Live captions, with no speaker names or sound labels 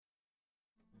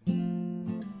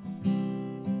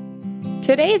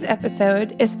Today's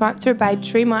episode is sponsored by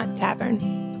Tremont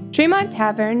Tavern. Tremont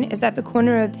Tavern is at the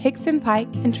corner of Hickson Pike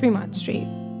and Tremont Street.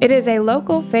 It is a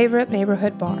local favorite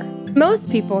neighborhood bar. Most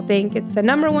people think it's the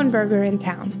 #1 burger in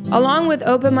town. Along with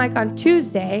open mic on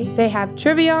Tuesday, they have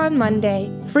trivia on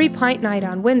Monday, free pint night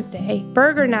on Wednesday,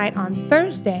 burger night on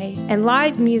Thursday, and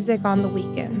live music on the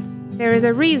weekends. There is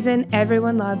a reason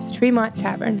everyone loves Tremont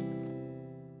Tavern.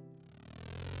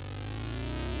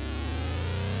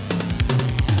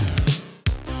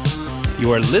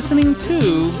 You are listening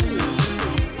to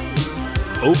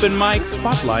Open Mic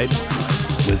Spotlight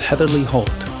with Heatherly Holt.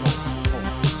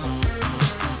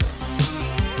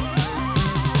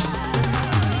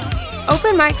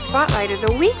 Open Mic Spotlight is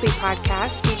a weekly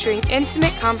podcast featuring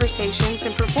intimate conversations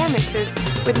and performances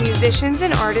with musicians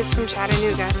and artists from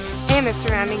Chattanooga and the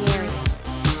surrounding areas.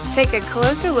 Take a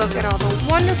closer look at all the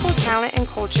wonderful talent and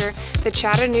culture the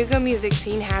Chattanooga music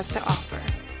scene has to offer.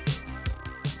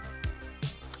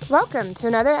 Welcome to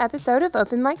another episode of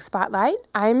Open Mic Spotlight.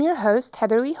 I am your host,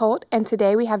 Heatherly Holt, and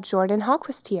today we have Jordan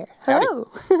Hallquist here. Hello.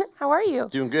 How are you?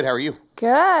 Doing good. How are you?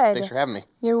 Good. Thanks for having me.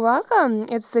 You're welcome.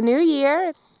 It's the new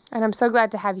year, and I'm so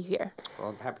glad to have you here. Well,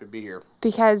 I'm happy to be here.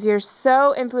 Because you're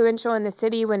so influential in the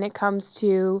city when it comes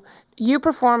to you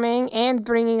performing and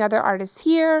bringing other artists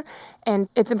here, and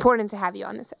it's important to have you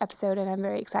on this episode, and I'm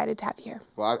very excited to have you here.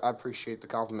 Well, I appreciate the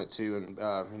compliment, too, and,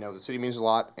 the city means a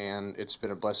lot, and it's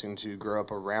been a blessing to grow up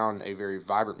around a very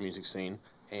vibrant music scene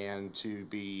and to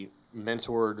be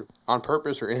mentored on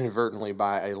purpose or inadvertently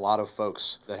by a lot of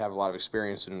folks that have a lot of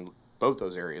experience in both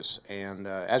those areas. And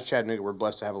as Chattanooga, we're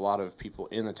blessed to have a lot of people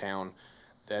in the town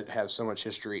that have so much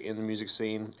history in the music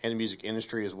scene and the music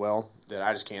industry as well that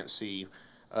I just can't see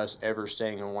us ever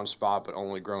staying in one spot but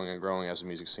only growing and growing as a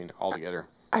music scene altogether.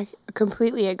 I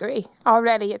completely agree.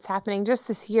 Already it's happening. Just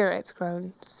this year it's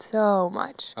grown so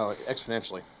much. Oh,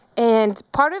 exponentially. And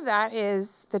part of that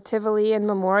is the Tivoli and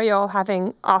Memorial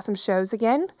having awesome shows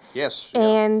again. Yes.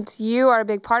 And you are a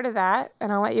big part of that,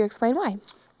 and I'll let you explain why.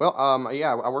 Well,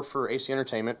 I work for AC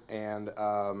Entertainment, and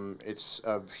it's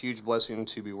a huge blessing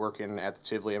to be working at the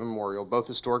Tivoli and Memorial, both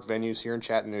historic venues here in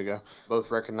Chattanooga,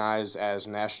 both recognized as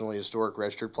nationally historic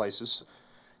registered places.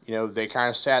 You know, they kind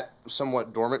of sat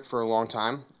somewhat dormant for a long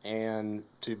time, and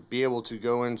to be able to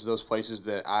go into those places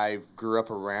that I grew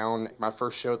up around, my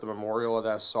first show at the Memorial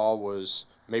that I saw was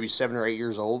maybe 7 or 8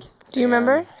 years old. Do you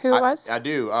remember who it was? I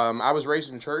do. I was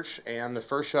raised in church, and the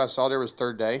first show I saw there was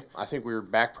Third Day. I think we were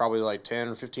back probably like 10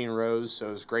 or 15 rows, so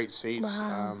it was great seats.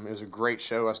 Wow. It was a great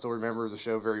show. I still remember the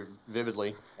show very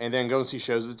vividly. And then going to see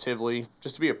shows at the Tivoli,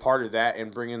 just to be a part of that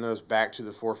and bringing those back to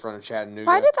the forefront of Chattanooga.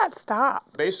 Why did that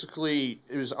stop? Basically,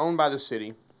 it was owned by the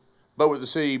city, but with the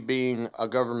city being a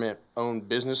government-owned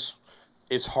business,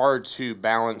 it's hard to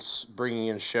balance bringing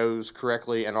in shows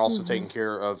correctly and also taking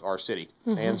care of our city.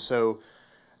 And so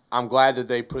I'm glad that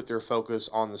they put their focus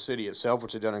on the city itself,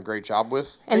 which they've done a great job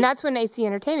with. And that's when AC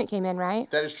Entertainment came in,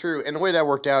 right? That is true. And the way that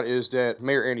worked out is that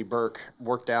Mayor Andy Burke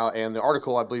worked out, and the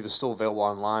article, I believe, is still available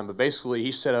online, but basically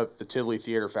he set up the Tivoli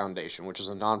Theater Foundation, which is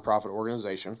a nonprofit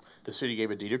organization. The city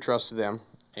gave a deed of trust to them,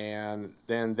 and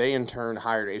then they in turn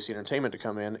hired AC Entertainment to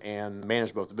come in and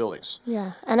manage both the buildings.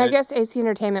 Yeah, and I guess AC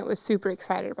Entertainment was super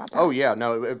excited about that. Oh, yeah,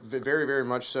 no, very, very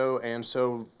much so. And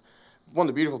so one of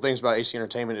the beautiful things about AC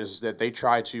Entertainment is that they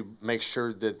try to make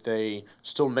sure that they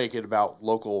still make it about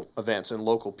local events and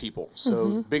local people.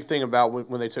 So big thing about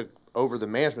when they took over the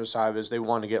management side of it is they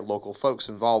wanted to get local folks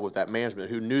involved with that management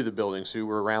who knew the buildings, who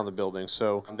were around the buildings.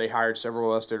 So they hired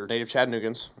several of us that are native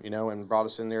Chattanoogans, and brought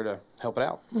us in there to help it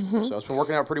out. So it's been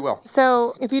working out pretty well.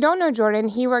 So if you don't know Jordan,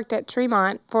 he worked at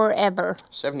Tremont forever.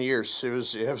 7 years. It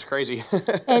was crazy.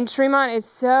 And Tremont is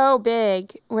so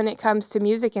big when it comes to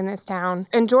music in this town.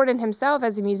 And Jordan himself,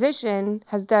 as a musician,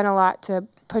 has done a lot to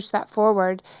push that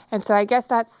forward. And so I guess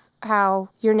that's how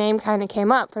your name kind of came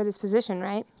up for this position,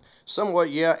 right?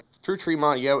 Somewhat, yeah. Through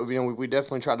Tremont, we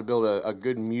definitely tried to build a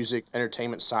good music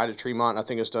entertainment side of Tremont, and I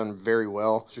think it's done very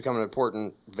well. It's become an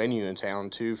important venue in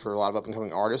town, too, for a lot of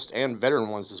up-and-coming artists and veteran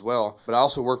ones as well. But I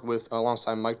also worked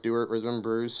alongside Mike Dewar at Rhythm and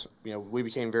Brews. We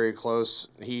became very close.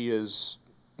 He is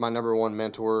my #1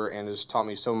 mentor and has taught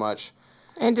me so much.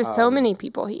 And to so many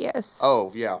people he is.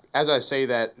 Oh, yeah. As I say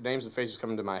that, names and faces come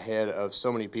into my head of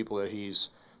so many people that he's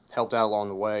helped out along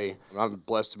the way. I'm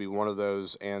blessed to be one of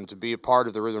those and to be a part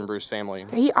of the Rhythm and Brews family.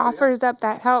 He offers up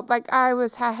that help. Like I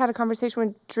had a conversation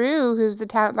with Drew, who's the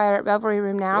talent buyer at Revelry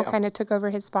Room now, kind of took over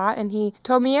his spot, and he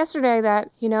told me yesterday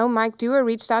that, Mike Dewar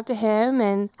reached out to him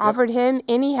and offered him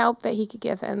any help that he could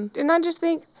give him. And I just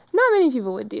think not many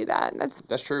people would do that.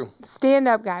 That's true.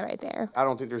 Stand-up guy right there. I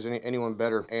don't think there's anyone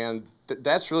better. And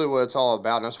that's really what it's all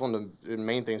about. And that's one of the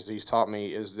main things that he's taught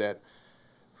me is that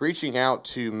reaching out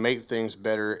to make things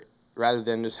better rather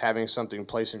than just having something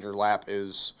placed in your lap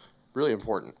is really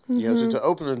important. You know, to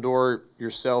open the door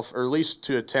yourself, or at least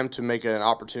to attempt to make it an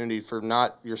opportunity for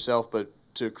not yourself, but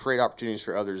to create opportunities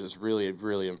for others is really,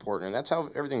 really important. And that's how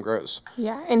everything grows.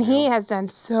 Yeah, and he has done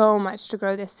so much to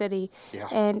grow this city. Yeah.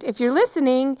 And if you're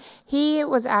listening, he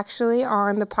was actually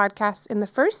on the podcast in the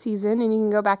first season, and you can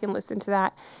go back and listen to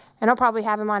that. And I'll probably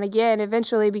have him on again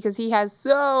eventually because he has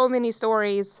so many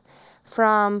stories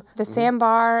from the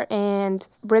Sandbar and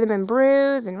Rhythm and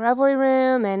Brews and Revelry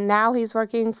Room, and now he's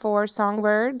working for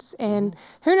Songbirds, and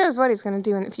who knows what he's going to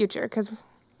do in the future because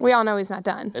we all know he's not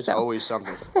done. It's always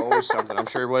something. Always something. I'm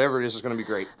sure whatever it is going to be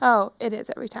great. Oh, it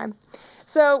is every time.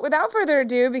 So without further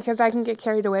ado, because I can get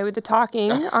carried away with the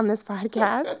talking on this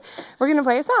podcast, we're going to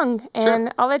play a song. And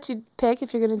Sure. I'll let you pick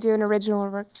if you're going to do an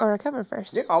original or a cover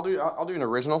first. Yeah, I'll do an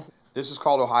original. This is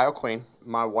called Ohio Queen.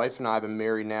 My wife and I have been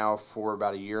married now for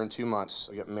about a year and 2 months.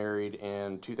 We got married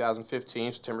in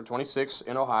 2015, September 26th,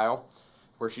 in Ohio,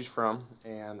 where she's from.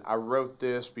 And I wrote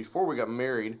this before we got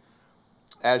married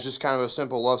as just kind of a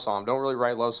simple love song. Don't really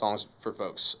write love songs for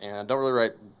folks, and I don't really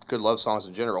write good love songs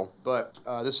in general. But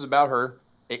this is about her.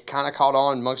 It kind of caught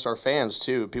on amongst our fans,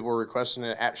 too. People were requesting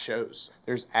it at shows.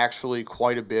 There's actually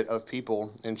quite a bit of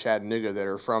people in Chattanooga that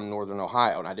are from Northern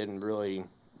Ohio, and I didn't really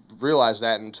realize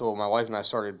that until my wife and I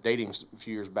started dating a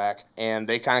few years back, and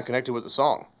they kind of connected with the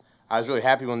song. I was really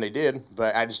happy when they did,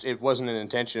 but it wasn't an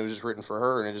intention. It was just written for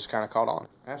her, and it just kind of caught on.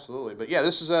 Absolutely. But yeah,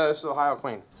 this is Ohio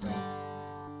Queen.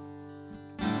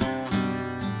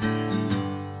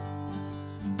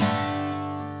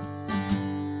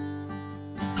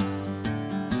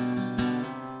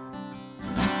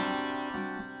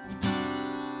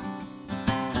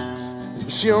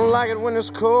 She don't like it when it's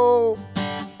cold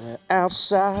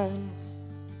outside.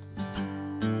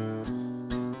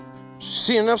 She's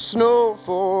seen enough snow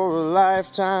for a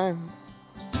lifetime.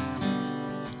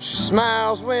 She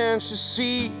smiles when she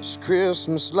sees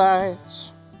Christmas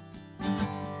lights.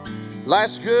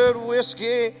 Lights good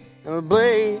whiskey and a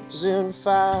blazing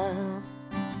fire.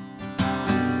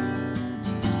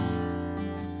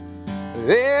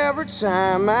 Every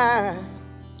time I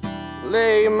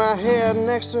lay my head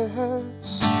next to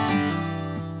hers,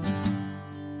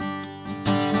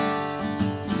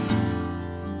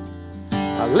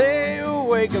 I lay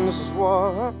awake and this is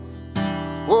what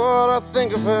I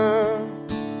think of her.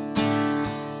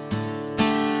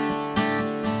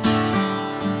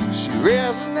 She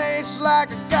resonates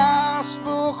like a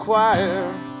gospel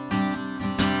choir,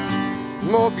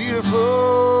 more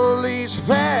beautiful each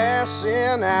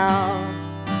passing hour,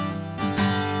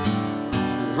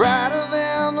 brighter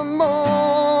than the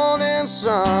morning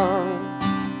sun.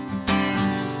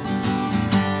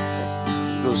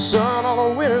 The sun on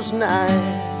a winter's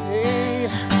night.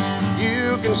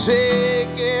 You can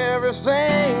take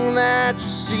everything that you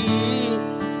see.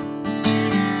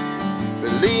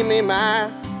 Believe me, my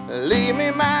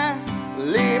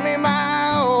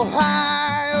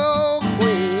Ohio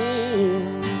queen.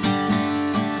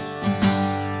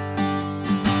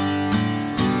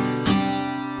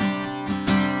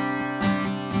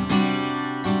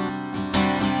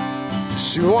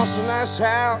 She wants a nice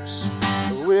house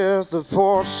with a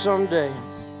porch someday.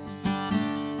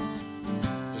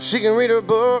 She can read her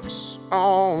books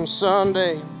on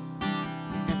Sunday.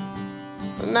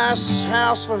 A nice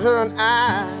house for her and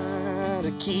I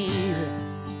to keep.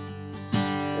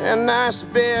 A nice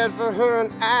bed for her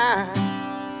and I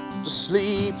to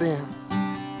sleep in.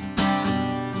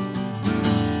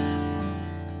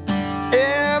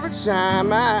 Every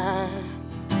time I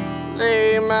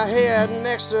lay my head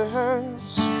next to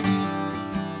hers,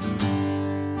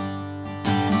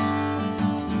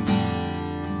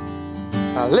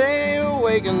 I lay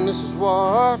awake and this is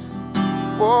what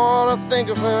I think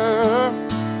of her.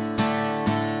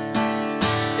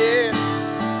 Yeah,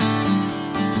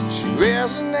 she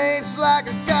resonates like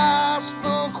a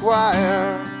gospel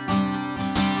choir,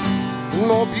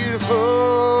 more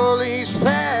beautiful each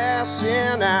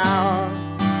passing hour,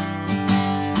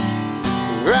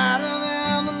 brighter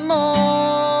than the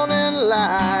morning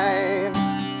light.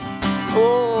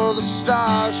 Oh, the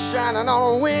stars shining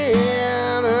on a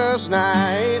winter's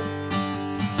night.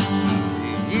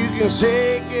 You can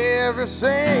take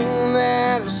everything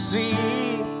that you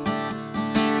see.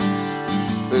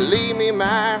 Believe me,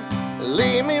 my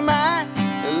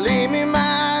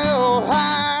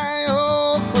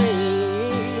Ohio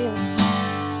queen.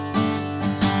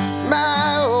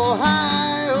 My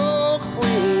Ohio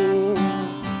queen.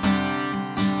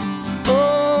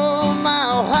 Oh, my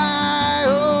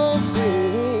Ohio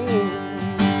queen.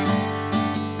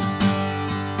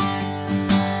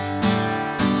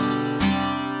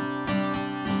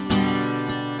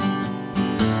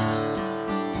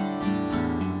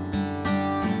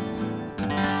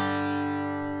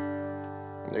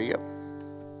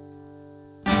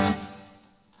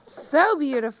 so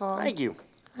beautiful. Thank you.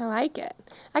 I like it.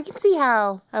 I can see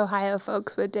how Ohio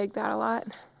folks would dig that a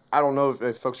lot. I don't know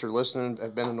if folks are listening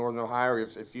have been in Northern Ohio or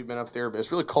if you've been up there, but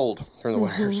it's really cold during the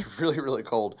winter. It's really, really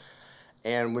cold.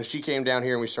 And when she came down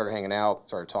here and we started hanging out,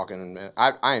 started talking,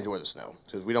 I enjoy the snow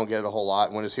because we don't get it a whole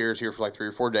lot. When it's here for like 3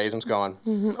 or 4 days and it's gone.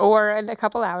 Or in a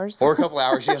couple hours. Or a couple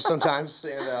hours, yeah, sometimes.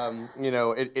 And,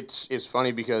 it's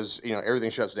funny because,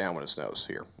 everything shuts down when it snows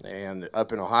here. And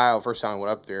up in Ohio, first time I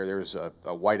went up there was a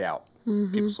whiteout.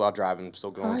 People still out driving,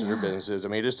 still going to their businesses. I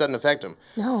mean, it just doesn't affect them.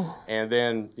 No. And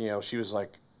then, she was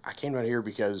like, I came out here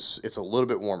because it's a little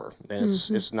bit warmer. And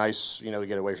it's nice, to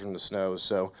get away from the snow.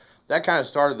 So that kind of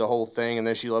started the whole thing. And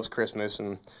then she loves Christmas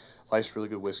and likes really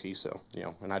good whiskey. So,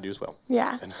 and I do as well.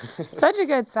 Yeah. Such a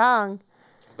good song.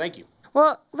 Thank you.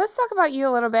 Well, let's talk about you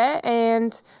a little bit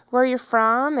and where you're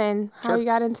from and how Sure. you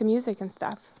got into music and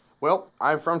stuff. Well,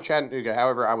 I'm from Chattanooga.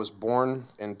 However, I was born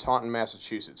in Taunton,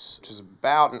 Massachusetts, which is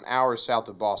about an hour south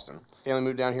of Boston. Family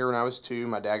moved down here when I was 2.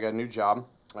 My dad got a new job.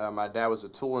 My dad was a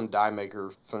tool and die maker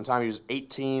from the time he was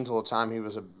 18 till the time he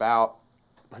was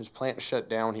his plant shut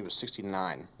down when he was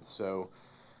 69. So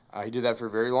he did that for a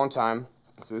very long time.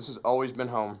 So this has always been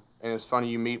home. And it's funny,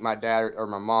 you meet my dad or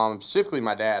my mom, specifically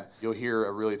my dad, you'll hear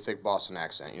a really thick Boston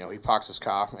accent. He parks his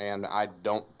car, and I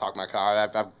don't park my car.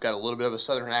 I've got a little bit of a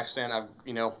southern accent. I've,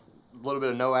 a little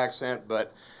bit of no accent,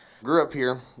 but grew up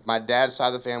here. My dad's side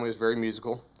of the family is very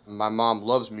musical. My mom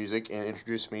loves music and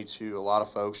introduced me to a lot of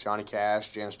folks, Johnny Cash,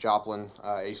 Janis Joplin,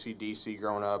 AC/DC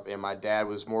growing up. And my dad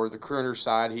was more of the crooner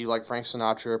side. He liked Frank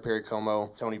Sinatra, Perry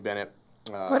Como, Tony Bennett.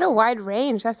 What a wide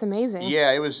range. That's amazing.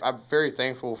 Yeah, I'm very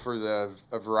thankful for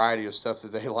a variety of stuff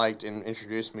that they liked and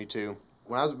introduced me to.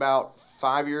 When I was about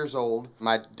 5 years old,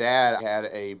 my dad had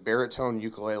a baritone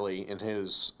ukulele in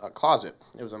his closet.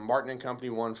 It was a Martin & Company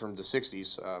one from the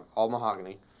 60s, all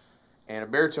mahogany. And a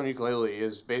baritone ukulele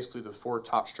is basically the 4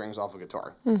 top strings off a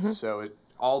guitar. So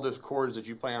all the chords that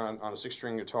you play on a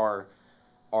 6-string guitar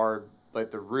are,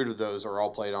 like the root of those are all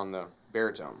played on the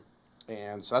baritone.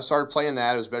 And so I started playing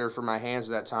that. It was better for my hands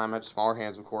at that time. I had smaller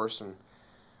hands, of course. And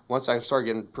once I started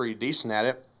getting pretty decent at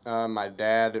it, my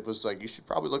dad was like, you should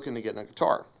probably look into getting a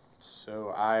guitar.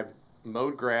 So I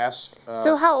mowed grass.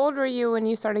 So how old were you when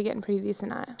you started getting pretty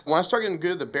decent at it? When I started getting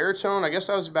good at the baritone, I guess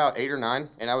I was about 8 or 9.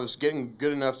 And I was getting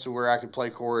good enough to where I could play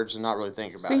chords and not really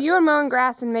think about it. So you were mowing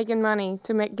grass and making money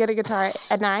to get a guitar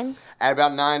at 9? At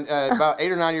about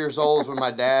 8 or 9 years old is when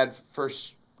my dad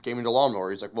first gave me the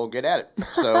lawnmower. He's like, well, get at it.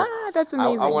 So That's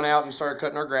amazing. I went out and started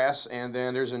cutting our grass, and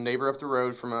then there's a neighbor up the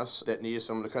road from us that needed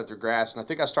someone to cut their grass, and I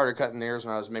think I started cutting theirs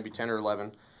when I was maybe 10 or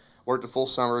 11. Worked a full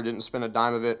summer, didn't spend a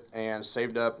dime of it, and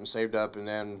saved up, and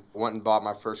then went and bought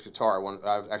my first guitar.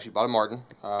 I actually bought a Martin.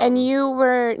 And you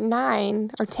were 9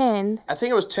 or 10. I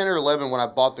think it was 10 or 11 when I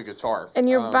bought the guitar. And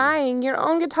you're buying your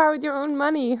own guitar with your own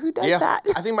money. Who does that?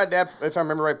 I think my dad, if I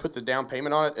remember right, put the down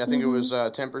payment on it. I think it was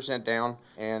 10% down,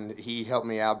 and he helped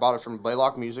me out. I bought it from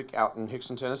Blaylock Music out in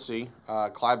Hickson, Tennessee.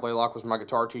 Clyde Blaylock was my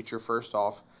guitar teacher first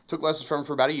off. Took lessons from him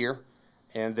for about a year,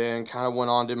 and then kind of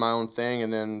went on, did my own thing,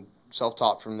 and then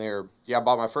self-taught from there. Yeah, I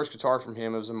bought my first guitar from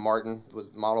him. It was a Martin. The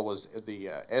model was the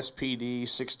SPD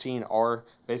 16R,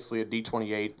 basically a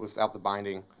D28 without the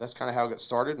binding. That's kind of how I got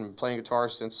started and playing guitar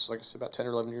since, like I said, about 10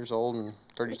 or 11 years old and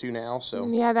 32 now. So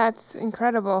Yeah, that's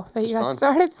incredible that you got fun.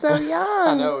 started so young.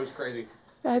 I know, it was crazy.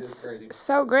 That's crazy.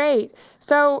 so great.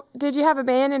 So did you have a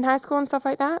band in high school and stuff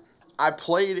like that? I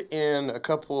played in a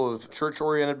couple of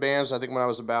church-oriented bands, I think when I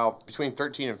was about between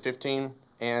 13 and 15.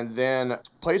 And then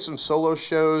played some solo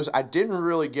shows. I didn't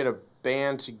really get a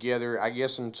band together, I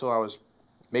guess, until I was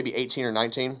maybe 18 or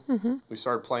 19. We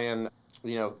started playing,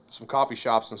 some coffee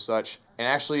shops and such. And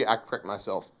actually, I correct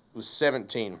myself, it was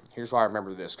 17. Here's why I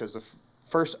remember this, because the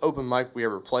first open mic we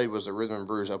ever played was the Rhythm and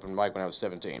Brews open mic when I was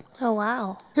 17. Oh,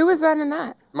 wow. Who was running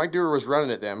that? Mike Dewar was running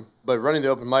it then, but running the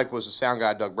open mic was the sound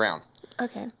guy, Doug Brown.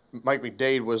 Okay. Mike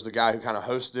McDade was the guy who kind of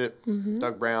hosted it.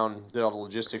 Doug Brown did all the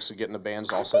logistics of getting the bands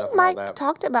all set up and Mike all that.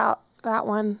 talked about that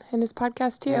one in his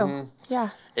podcast, too.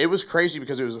 Yeah. It was crazy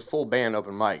because it was a full band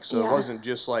open mic, so Yeah. it wasn't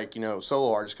just like,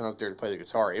 solo artists coming up there to play the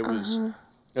guitar. It was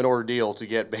an ordeal to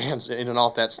get bands in and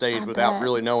off that stage I without bet.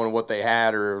 really knowing what they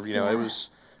had or, it was,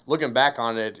 looking back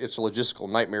on it, it's a logistical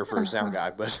nightmare for a sound guy,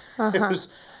 but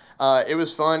it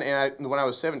was fun, and when I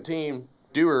was 17,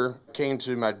 Dewar came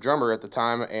to my drummer at the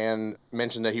time and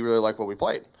mentioned that he really liked what we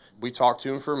played. We talked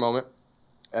to him for a moment.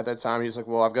 At that time, he's like,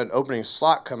 well, I've got an opening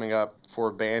slot coming up for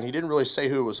a band. He didn't really say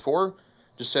who it was for,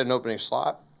 just said an opening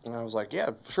slot. And I was like,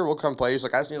 yeah, sure, we'll come play. He's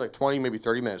like, I just need like 20, maybe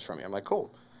 30 minutes from you. I'm like,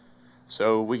 cool.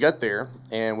 So we got there,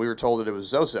 and we were told that it was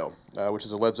Zozo, which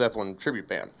is a Led Zeppelin tribute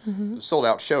band. Mm-hmm. Sold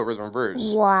out show, Rhythm and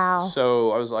Blues. Wow.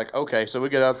 So I was like, okay. So we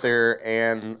get up there,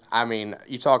 and I mean,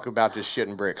 you talk about just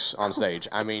shitting bricks on stage.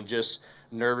 I mean, just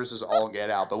nervous as all get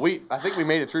out. But I think we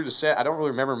made it through the set. I don't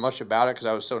really remember much about it because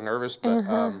I was so nervous.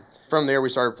 But from there, we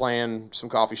started playing some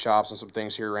coffee shops and some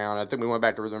things here around. I think we went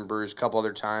back to Rhythm and Blues a couple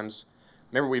other times.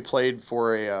 Remember, we played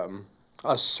for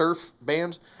a surf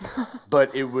band,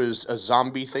 but it was a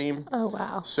zombie theme. Oh,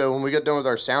 wow. So when we got done with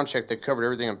our sound check, they covered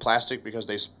everything in plastic because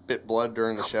they spit blood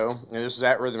during the show. And this is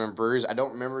at Rhythm and Blues. I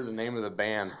don't remember the name of the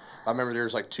band. I remember there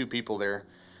was like 2 people there,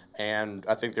 and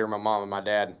I think they were my mom and my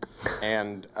dad.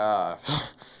 And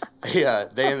they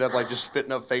ended up like just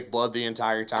spitting up fake blood the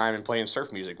entire time and playing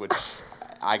surf music, which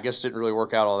I guess didn't really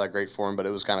work out all that great for them, but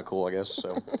it was kind of cool, I guess.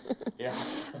 So, yeah.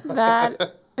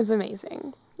 That is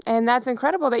amazing. And that's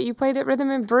incredible that you played at Rhythm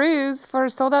and Blues for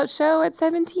a sold-out show at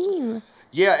 17.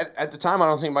 Yeah, at the time, I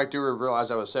don't think Mike Dewar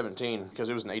realized I was 17 because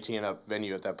it was an 18-up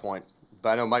venue at that point. But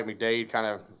I know Mike McDade kind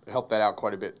of helped that out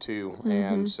quite a bit, too. Mm-hmm.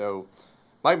 And so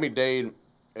Mike McDade,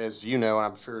 as you know, and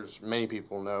I'm sure as many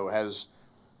people know,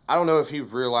 I don't know if he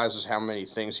realizes how many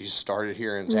things he's started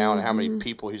here in town and how many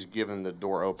people he's given the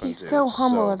door open to. He's so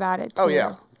humble about it, too. Oh,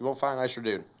 yeah. You won't find a nicer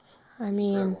dude. I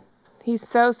mean... Incredible. He's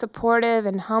so supportive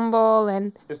and humble.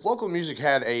 And if local music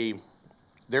had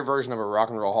their version of a Rock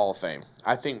and Roll Hall of Fame,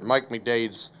 I think Mike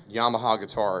McDade's Yamaha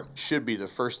guitar should be the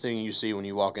first thing you see when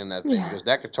you walk in that thing, because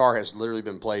that guitar has literally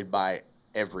been played by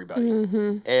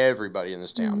everybody, everybody in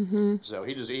this town. Mm-hmm. So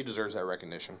he deserves that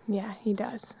recognition. Yeah, he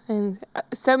does. And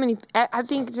so many, I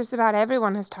think just about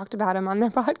everyone has talked about him on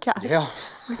their podcast. Yeah.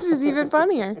 Which is even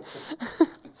funnier.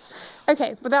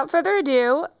 Okay, without further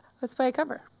ado, let's play a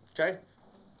cover. Okay.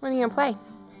 What are you going to play?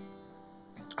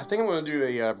 I think I'm going to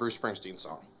do a Bruce Springsteen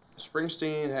song.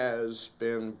 Springsteen has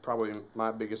been probably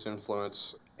my biggest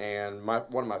influence and one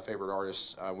of my favorite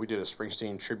artists. We did a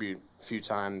Springsteen tribute a few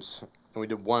times, and we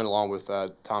did one along with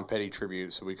Tom Petty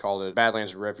tribute, so we called it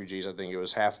Badlands of Refugees. I think it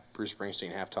was half Bruce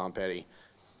Springsteen, half Tom Petty.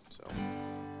 So...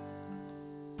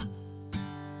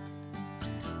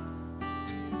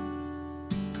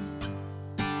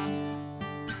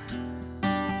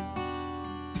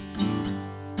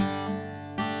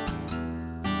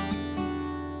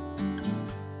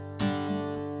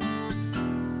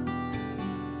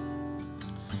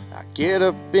 Get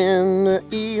up in the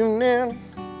evening,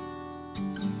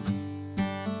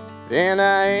 and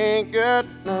I ain't got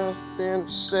nothing to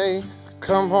say. I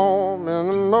come home in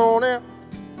the morning,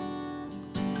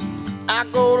 I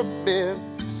go to bed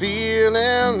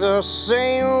feeling the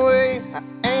same way. I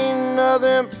ain't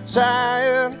nothing but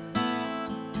tired.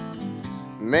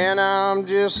 Man, I'm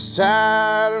just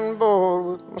tired and bored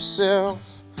with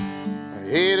myself. I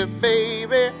hate it,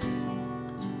 baby.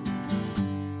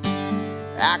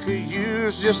 I could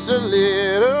use just a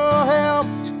little help.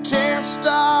 You can't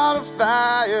start a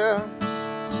fire.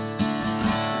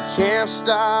 You can't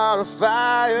start a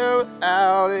fire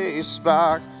without a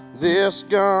spark. This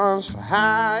gun's for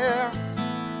hire.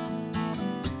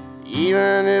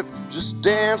 Even if just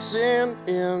dancing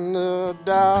in the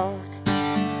dark.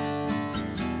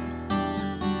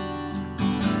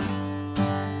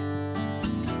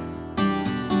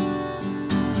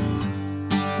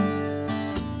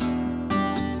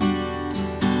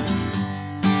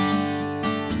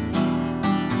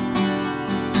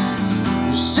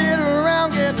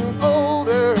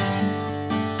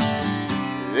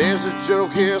 There's a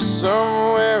joke here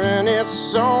somewhere and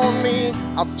it's on me.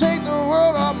 I'll take the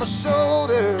world off my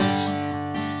shoulders.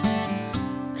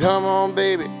 Come on,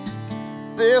 baby,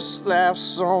 this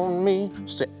laugh's on me.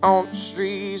 Stay on the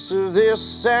streets of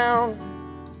this town.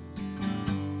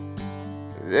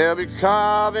 They'll be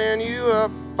carving you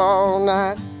up all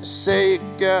night. They say you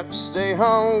gotta stay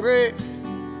hungry.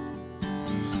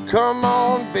 Come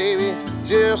on, baby,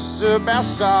 just about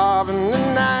starving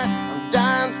tonight.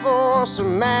 Dying for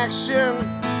some action.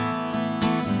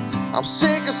 I'm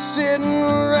sick of sitting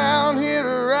around here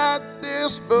to write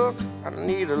this book. I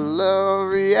need a love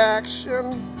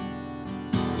reaction.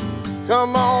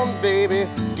 Come on, baby,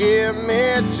 give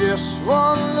me just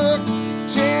one look. You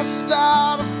can't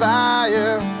start a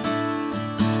fire.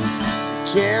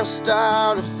 You can't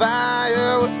start a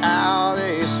fire without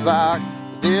a spark.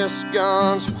 This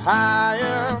gun's for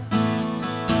hire.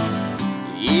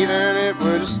 Even if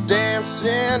we're just dancing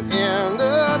in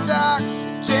the dark,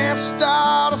 you can't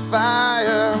start a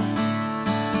fire.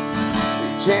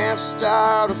 You can't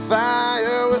start a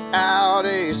fire without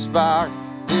a spark.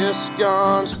 This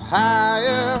gun's for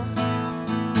hire.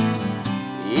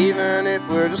 Even if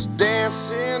we're just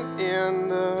dancing in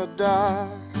the dark.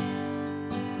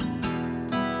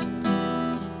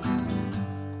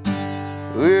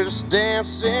 We're just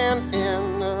dancing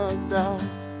in the dark.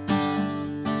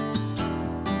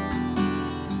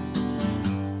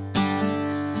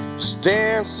 Just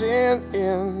dancing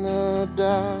in the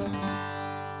dark.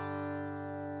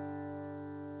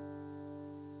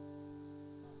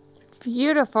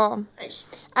 Beautiful. Thanks.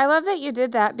 I love that you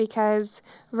did that because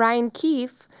Ryan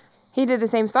Keefe, he did the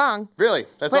same song. Really?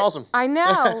 That's But awesome. I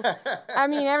know. I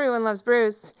mean, everyone loves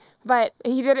Bruce, but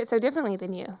he did it so differently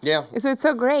than you. Yeah. So it's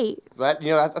so great. But,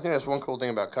 I think that's one cool thing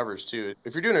about covers, too.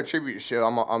 If you're doing a tribute show,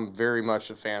 I'm very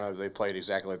much a fan of they played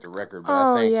exactly like the record. But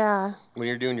I think Yeah. when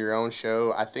you're doing your own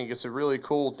show, I think it's a really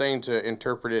cool thing to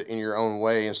interpret it in your own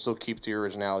way and still keep the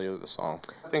originality of the song.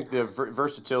 I think the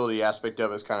versatility aspect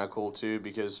of it is kind of cool, too,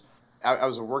 because I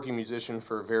was a working musician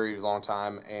for a very long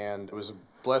time, and it was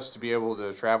blessed to be able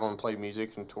to travel and play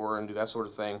music and tour and do that sort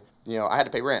of thing. I had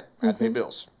to pay rent. I had to pay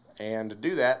bills. And to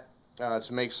do that,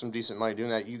 to make some decent money doing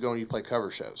that, you go and you play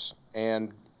cover shows.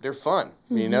 And they're fun.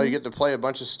 You get to play a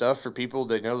bunch of stuff for people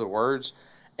that know the words.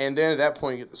 And then at that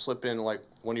point, you get to slip in, like,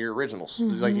 one of your originals.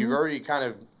 Like, you've already kind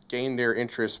of gained their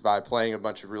interest by playing a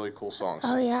bunch of really cool songs.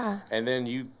 Oh, yeah. And then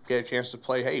you get a chance to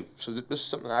play, hey, so this is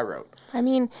something I wrote. I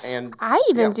mean, And I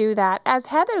even do that. As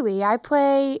Heatherly, I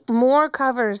play more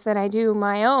covers than I do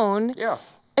my own. Yeah.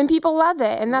 And people love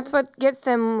it. And that's what gets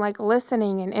them, like,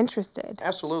 listening and interested.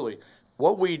 Absolutely.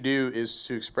 What we do is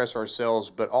to express ourselves,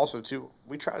 but also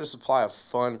we try to supply a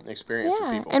fun experience for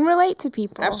people. And relate to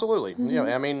people. Absolutely.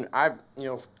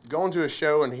 Going to a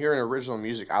show and hearing original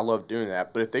music, I love doing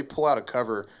that. But if they pull out a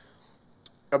cover,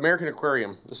 American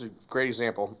Aquarium, this is a great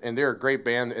example, and they're a great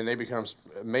band, and they become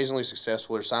amazingly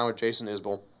successful. They're signed with Jason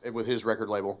Isbell with his record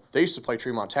label. They used to play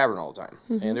Tremont Tavern all the time,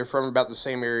 and they're from about the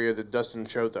same area that Dustin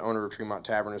Choate, the owner of Tremont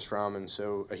Tavern, is from, and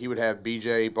so he would have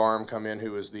B.J. Barham come in,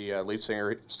 who was the lead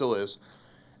singer, still is.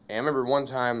 And I remember one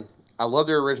time, I love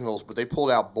their originals, but they pulled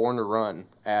out Born to Run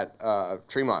at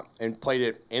Tremont and played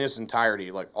it in its entirety,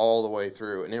 like all the way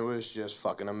through, and it was just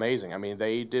fucking amazing. I mean,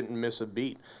 they didn't miss a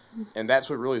beat. And that's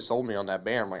what really sold me on that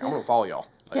band. I'm like, I'm going to follow y'all.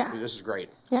 Like, this is great.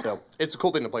 Yeah. So it's a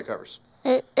cool thing to play covers.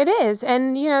 It is.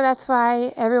 And, that's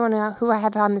why everyone who I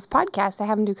have on this podcast, I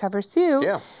have them do covers too.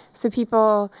 Yeah. So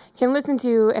people can listen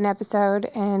to an episode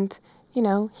and,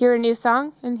 hear a new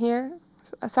song and hear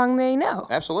a song they know.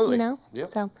 Absolutely. Yep.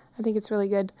 So I think it's really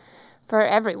good for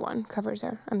everyone. Covers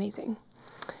are amazing.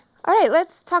 All right,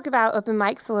 let's talk about open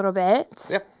mics a little bit.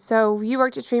 Yep. So you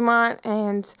worked at Tremont,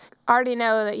 and I already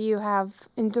know that you have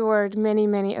endured many,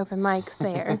 many open mics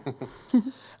there.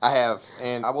 I have,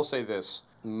 and I will say this.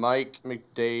 Mike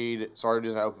McDade started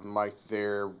doing an open mic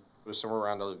there. It was somewhere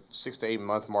around the 6 to 8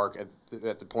 month mark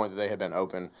at the point that they had been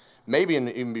open. Maybe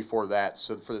even before that.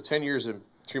 So for the 10 years that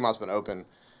Tremont's been open,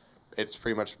 it's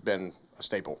pretty much been a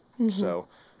staple. So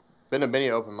been to many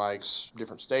open mics,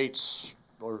 different states,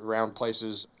 or around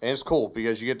places, and it's cool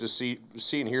because you get to see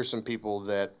and hear some people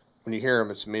that when you hear them,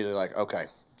 it's immediately like, okay,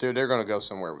 they're going to go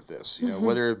somewhere with this,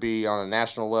 whether it be on a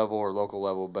national level or local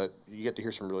level, but you get to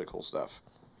hear some really cool stuff.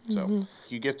 So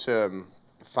you get to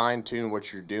fine tune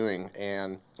what you're doing,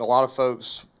 and a lot of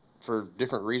folks, for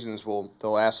different reasons,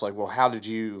 they'll ask like, well, how did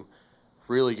you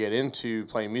really get into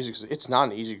playing music? It's not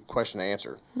an easy question to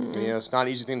answer. It's not an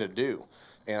easy thing to do,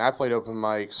 and I played open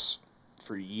mics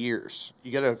for years.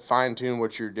 You got to fine tune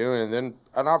what you're doing, and then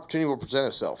an opportunity will present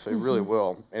itself. It really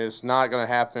will, and it's not going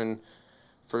to happen.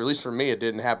 At least for me, it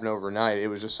didn't happen overnight. It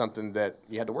was just something that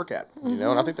you had to work at, and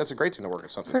I think that's a great thing to work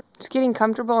at something. Just getting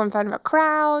comfortable in front of a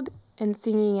crowd and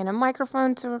singing in a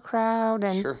microphone to a crowd.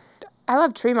 And Sure. I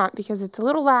love Tremont because it's a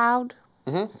little loud.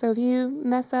 So if you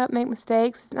mess up, make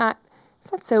mistakes, it's not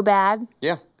so bad.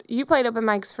 Yeah. You played open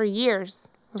mics for years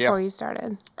before you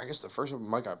started. I guess the first open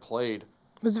mic I played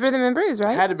Was Rhythm and Blues,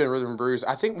 right? had to have been Rhythm and Brews.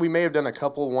 I think we may have done a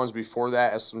couple of ones before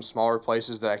that at some smaller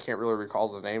places that I can't really recall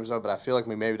the names of, but I feel like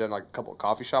we may have done like a couple of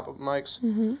coffee shop open mics.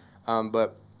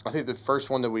 But I think the first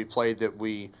one that we played that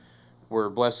we were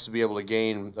blessed to be able to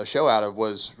gain a show out of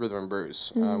was Rhythm and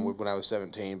Brews when I was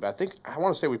 17. But I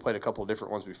want to say we played a couple of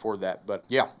different ones before that. But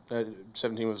yeah,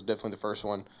 17 was definitely the first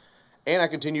one. And I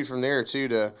continued from there too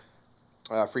to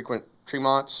frequent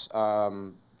Tremont's,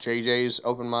 JJ's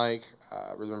open mic,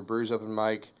 Rhythm and Brews open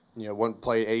mic.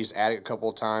 Played Eddie's Attic a couple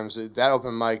of times. That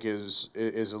open mic is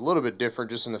a little bit different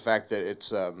just in the fact that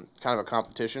it's kind of a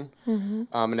competition in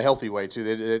a healthy way,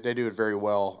 too. They do it very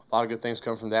well. A lot of good things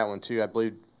come from that one, too. I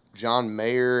believe John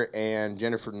Mayer and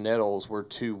Jennifer Nettles were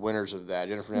two winners of that.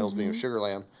 Jennifer Nettles being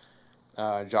Sugarland,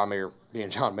 John Mayer being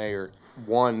John Mayer,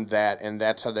 won that, and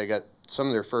that's how they got some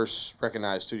of their first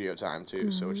recognized studio time,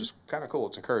 too. So it's just kind of cool.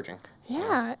 It's encouraging.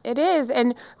 Yeah, it is.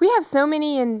 And we have so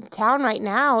many in town right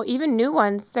now, even new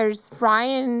ones. There's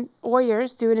Ryan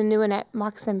Oyers doing a new one at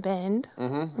Moccasin Bend.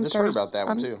 Mm-hmm. Just heard about that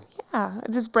one, too. Yeah,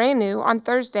 this is brand new on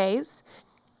Thursdays.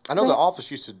 I know the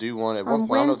office used to do one at one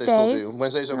point. I know they still do.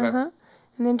 Wednesdays, okay. And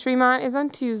then Tremont is on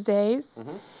Tuesdays.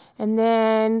 Mm-hmm. And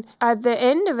then at the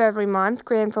end of every month,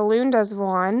 Grand Falloon does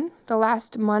one, the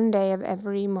last Monday of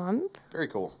every month. Very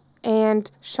cool. And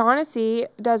Shaughnessy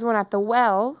does one at the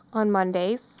Well on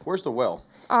Mondays. Where's the Well?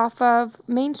 Off of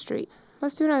Main Street.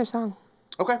 Let's do another song.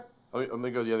 Okay. I'm going to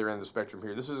go to the other end of the spectrum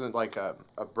here. This isn't like a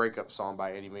breakup song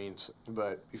by any means,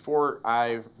 but before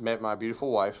I met my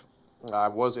beautiful wife, I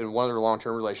was in one other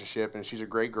long-term relationship, and she's a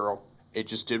great girl. It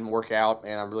just didn't work out,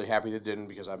 and I'm really happy that it didn't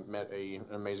because I met an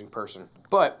amazing person.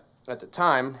 But at the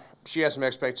time, she had some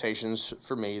expectations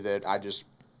for me that I just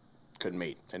couldn't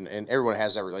meet. And everyone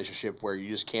has that relationship where you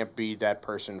just can't be that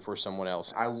person for someone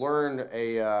else. I learned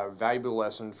a valuable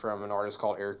lesson from an artist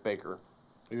called Eric Baker,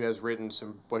 who has written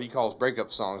some what he calls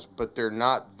breakup songs, but they're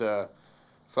not the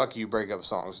fuck you breakup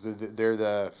songs. They're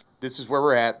the this is where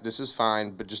we're at, this is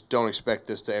fine, but just don't expect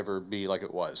this to ever be like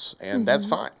it was. And that's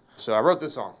fine. So I wrote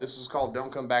this song. This is called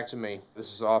Don't Come Back to Me.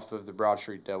 This is off of the Broad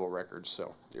Street Devil records.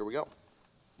 So here we go.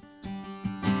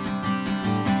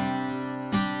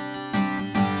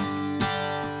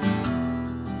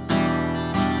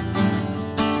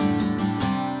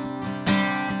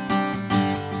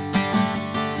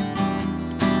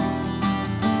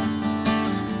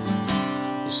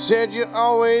 You said you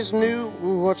always knew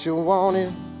what you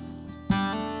wanted.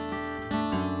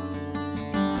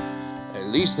 At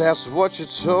least that's what you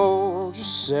told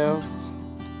yourself.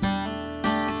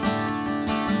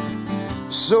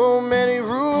 So many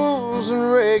rules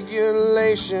and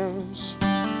regulations.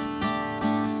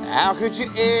 How could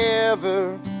you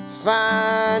ever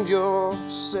find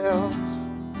yourself?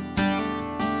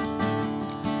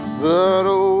 But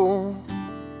oh,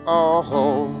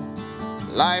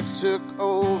 life took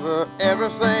over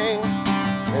everything.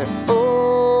 And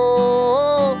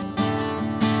oh,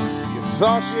 you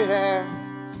thought you had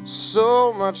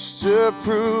so much to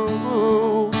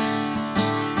prove.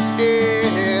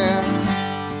 Yeah,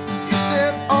 you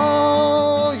said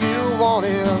all you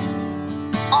wanted,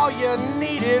 all you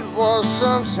needed was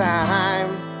some time.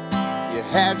 You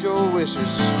had your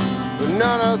wishes, but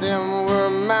none of them were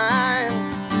mine.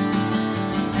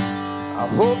 I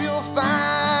hope you'll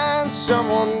find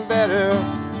someone better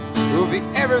who'll be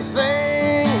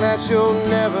everything that you'll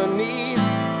never need,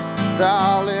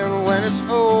 darling, when it's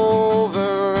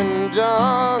over and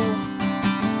done.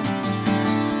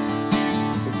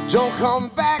 Don't come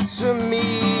back to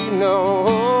me, no.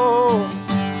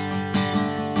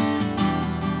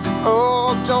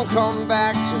 Oh, don't come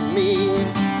back to me.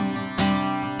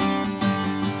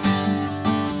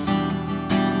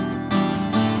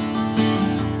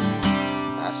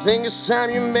 I think it's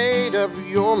time you made up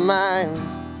your mind,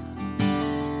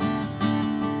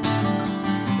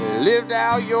 lived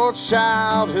out your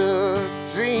childhood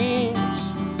dreams.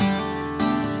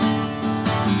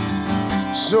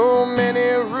 So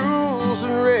many rules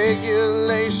and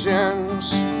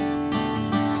regulations,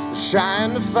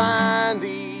 trying to find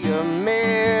the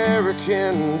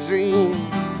American dream.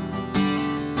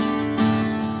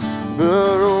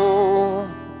 But oh,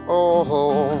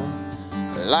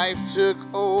 life took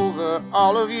over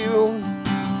all of you.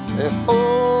 And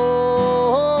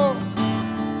oh,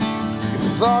 you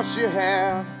thought you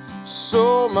had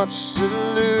so much to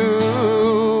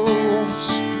lose.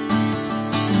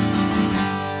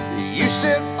 You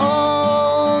said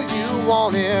all you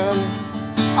wanted,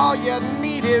 all you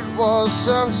needed was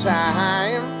some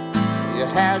time. You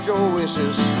had your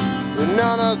wishes, but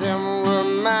none of them were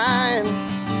mine.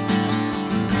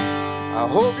 I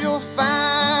hope you'll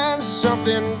find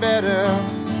something better,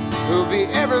 who'll be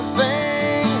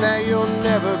everything that you'll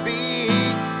never be,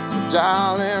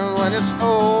 darling, when it's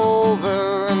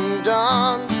over and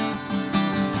done.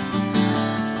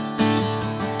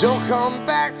 Don't come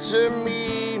back to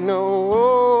me,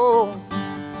 no.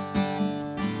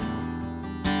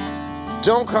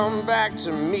 Don't come back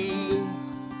to me.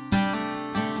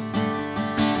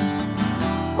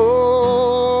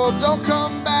 Oh, don't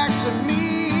come back to me,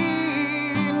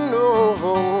 no.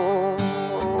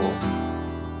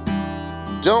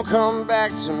 Don't come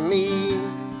back to me.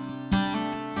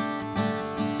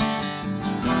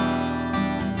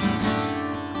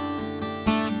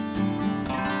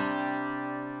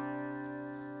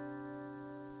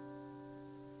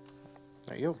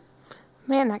 There you go.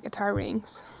 Man, that guitar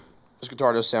rings. This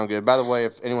guitar does sound good. By the way,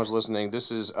 if anyone's listening,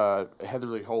 this is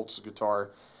Heatherly Holt's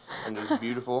guitar, and it's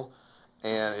beautiful,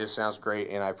 and it sounds great,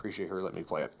 and I appreciate her letting me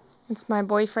play it. It's my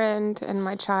boyfriend and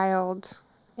my child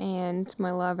and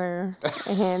my lover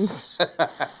and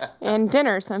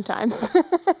dinner sometimes.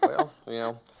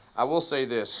 Well, I will say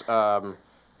this. When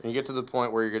you get to the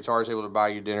point where your guitar is able to buy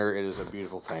you dinner, it is a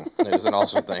beautiful thing. It is an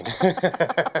awesome thing.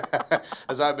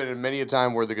 As I've been in many a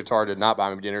time where the guitar did not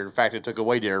buy me dinner. In fact, it took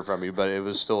away dinner from me, but it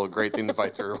was still a great thing to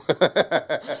fight through.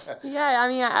 Yeah, I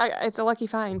mean, it's a lucky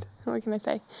find. What can I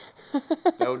say?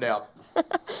 No doubt.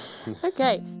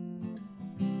 Okay.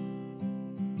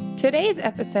 Today's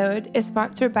episode is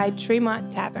sponsored by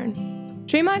Tremont Tavern.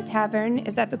 Tremont Tavern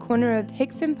is at the corner of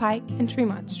Hickson Pike and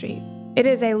Tremont Street. It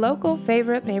is a local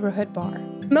favorite neighborhood bar.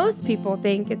 Most people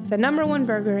think it's the #1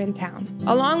 burger in town.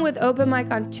 Along with open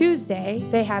mic on Tuesday,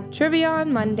 they have trivia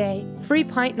on Monday, free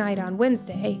pint night on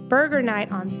Wednesday, burger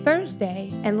night on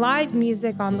Thursday, and live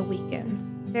music on the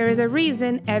weekends. There is a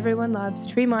reason everyone loves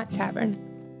Tremont Tavern.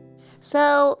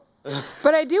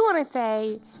 But I do want to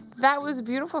say that was a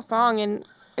beautiful song, and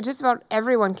just about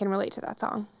everyone can relate to that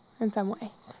song in some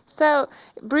way. So,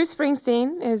 Bruce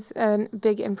Springsteen is a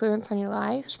big influence on your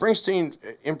life. Springsteen,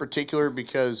 in particular,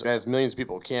 because as millions of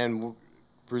people can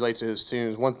relate to his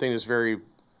tunes, one thing that's very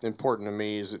important to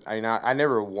me is that I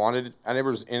never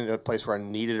was in a place where I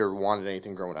needed or wanted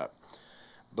anything growing up.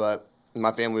 But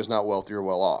my family was not wealthy or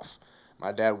well off.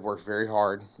 My dad worked very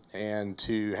hard, and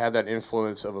to have that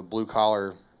influence of a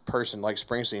blue-collar person like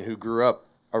Springsteen who grew up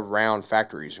around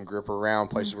factories and grew up around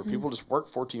places where people just work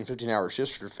 14, 15-hour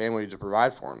shifts for their family to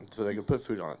provide for them so they could put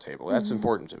food on the table. That's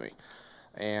important to me.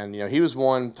 And, he was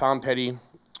one. Tom Petty is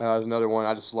another one.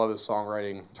 I just love his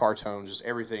songwriting, guitar tone, just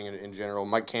everything in general.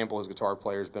 Mike Campbell, his guitar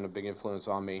player, has been a big influence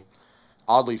on me.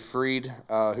 Audley Freed,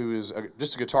 who is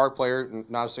just a guitar player,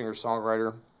 not a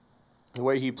singer-songwriter. The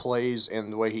way he plays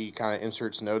and the way he kind of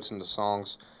inserts notes into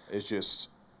songs is just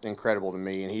incredible to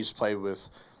me. And he's played with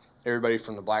everybody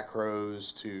from the Black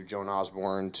Crowes to Joan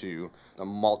Osborne to a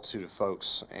multitude of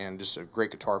folks, and just a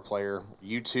great guitar player.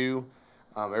 U2,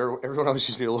 everyone always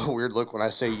gives me a little weird look when I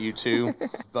say U2,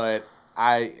 but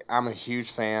I'm a huge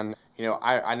fan.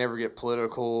 I never get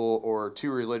political or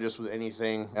too religious with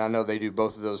anything, and I know they do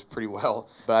both of those pretty well,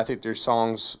 but I think their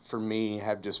songs, for me,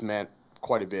 have just meant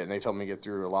quite a bit, and they've helped me get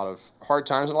through a lot of hard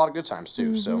times and a lot of good times,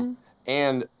 too. So,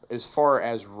 and as far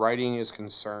as writing is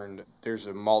concerned, there's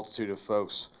a multitude of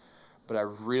folks, but I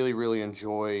really, really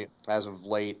enjoy, as of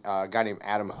late, a guy named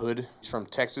Adam Hood. He's from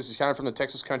Texas. He's kind of from the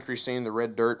Texas country scene, the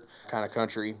red dirt kind of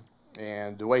country.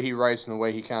 And the way he writes and the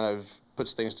way he kind of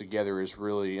puts things together is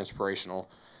really inspirational.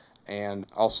 And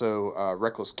also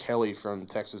Reckless Kelly from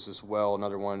Texas as well,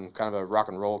 another one, kind of a rock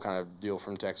and roll kind of deal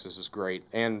from Texas, is great.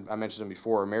 And I mentioned him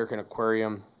before, American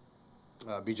Aquarium,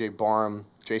 B.J. Barham,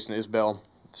 Jason Isbell,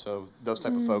 so those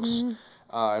type of folks.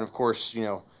 And of course,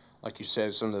 like you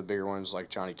said, some of the bigger ones like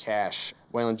Johnny Cash,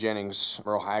 Waylon Jennings,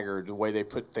 Merle Haggard, the way they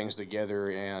put things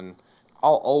together. And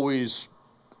I'll always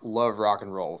love rock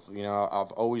and roll.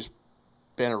 I've always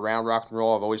been around rock and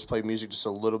roll. I've always played music just a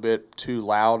little bit too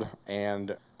loud,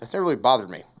 and that's never really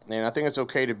bothered me. And I think it's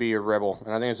okay to be a rebel,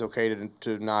 and I think it's okay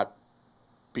to not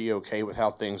be okay with how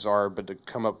things are, but to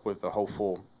come up with a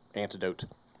hopeful antidote.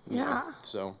 Yeah.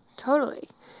 So. Totally.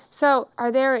 So,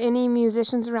 are there any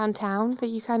musicians around town that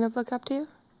you kind of look up to?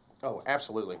 Oh,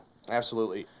 absolutely.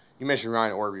 Absolutely. You mentioned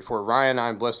Ryan Orr before. Ryan,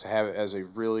 I'm blessed to have as a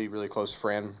really, really close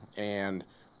friend. And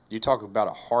you talk about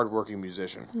a hardworking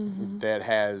musician that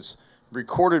has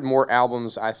recorded more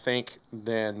albums, I think,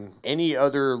 than any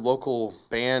other local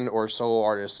band or solo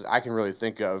artist that I can really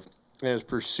think of, and has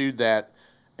pursued that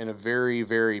in a very,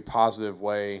 very positive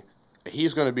way.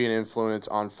 He's going to be an influence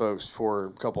on folks for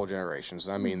a couple of generations.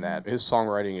 I mean that. His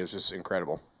songwriting is just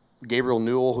incredible. Gabriel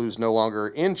Newell, who's no longer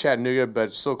in Chattanooga,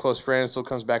 but still close friend, still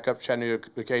comes back up to Chattanooga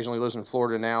occasionally, lives in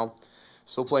Florida now,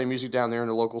 still playing music down there in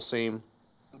the local scene.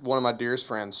 One of my dearest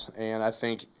friends, and I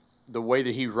think the way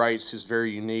that he writes is very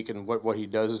unique, and what he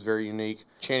does is very unique.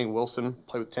 Channing Wilson,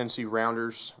 played with Tennessee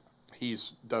Rounders.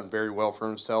 He's done very well for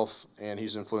himself, and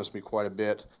he's influenced me quite a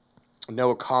bit.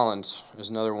 Noah Collins is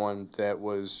another one that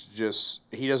was just,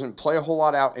 he doesn't play a whole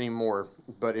lot out anymore,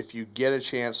 but if you get a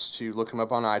chance to look him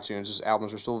up on iTunes, his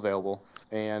albums are still available,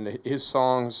 and his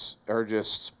songs are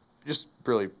just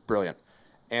really brilliant.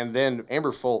 And then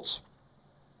Amber Foltz.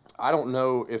 I don't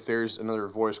know if there's another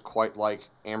voice quite like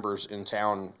Amber's in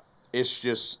town. It's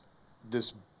just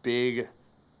this big,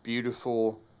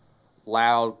 beautiful,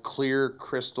 loud, clear,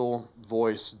 crystal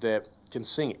voice that can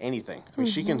sing anything. I mean,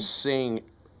 she can sing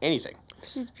anything.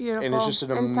 She's beautiful. And it's just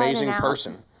an amazing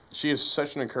person. She is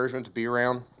such an encouragement to be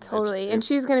around. Totally. And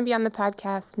she's going to be on the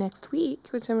podcast next week,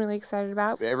 which I'm really excited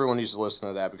about. Everyone needs to listen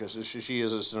to that because she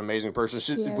is just an amazing person.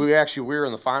 We were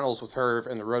in the finals with her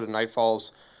in the Road to Night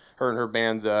Falls. her and her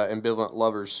band, the Ambivalent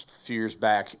Lovers, a few years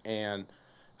back, and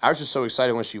I was just so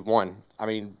excited when she won. I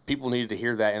mean, people needed to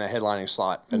hear that in a headlining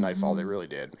slot at Nightfall. They really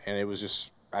did, and it was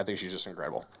just, I think she's just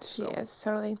incredible. She is,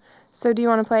 totally. So do you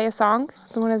want to play a song,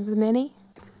 one of the many?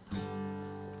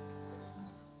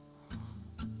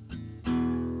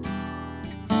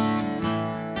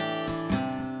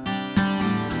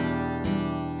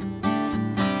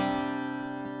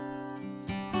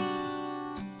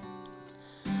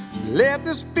 Let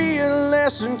this be a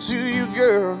lesson to you,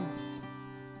 girl.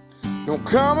 Don't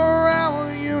come around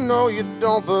when you know you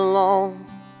don't belong.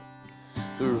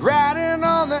 They're riding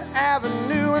on the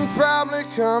avenue and probably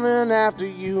coming after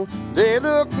you. They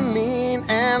look mean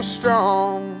and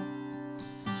strong.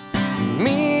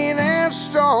 Mean and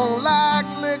strong like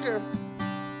liquor.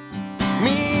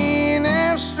 Mean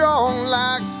and strong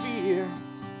like fear.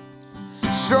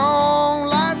 Strong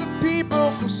like the people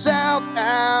from South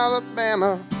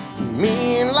Alabama.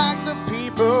 Mean like the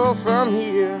people from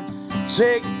here.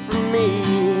 Take it from me,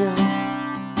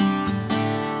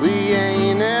 we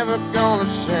ain't ever gonna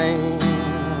change.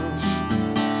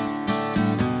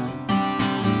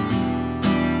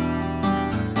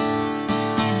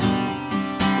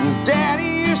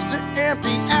 Daddy used to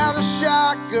empty out the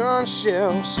shotgun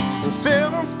shells and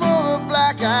fill them full of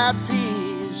black-eyed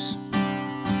peas.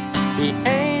 He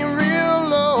aim real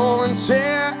low and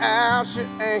tear out your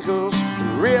ankles,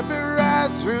 rip it right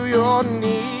through your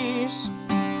knees.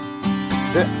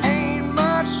 There ain't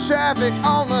much traffic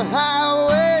on the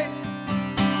highway.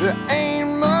 There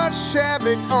ain't much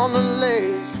traffic on the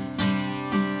lake.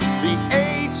 The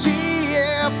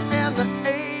ATF and the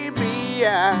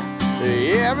ABI,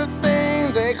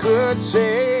 everything they could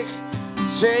take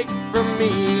from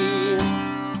me.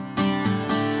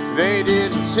 They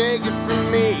didn't take it from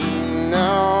me,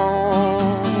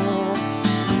 no.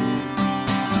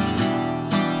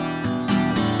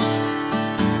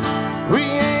 We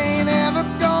ain't ever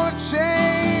gonna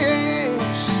change.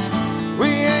 We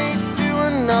ain't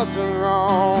doing nothing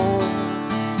wrong.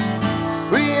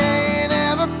 We ain't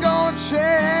ever gonna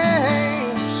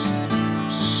change.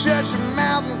 So shut your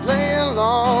mouth and play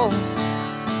along.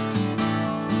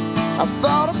 I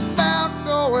thought about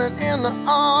going in the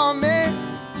army.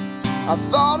 I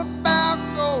thought about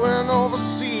going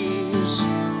overseas.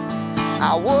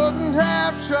 I wouldn't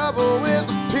have trouble with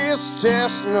the piss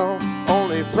test, no.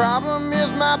 Only problem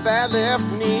is my bad left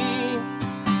knee.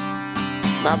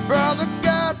 My brother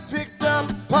got picked up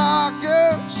at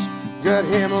Parker's, got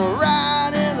him a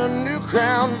ride in a new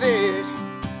Crown Vic.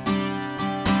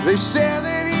 They said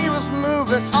that he was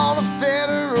moving on a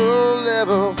federal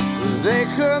level. They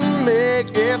couldn't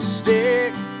make it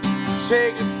stick.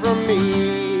 Take it from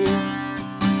me.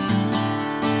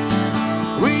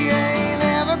 We ain't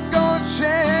ever gonna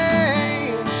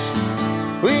change.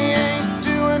 We ain't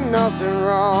doing nothing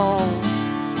wrong.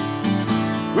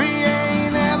 We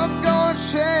ain't ever gonna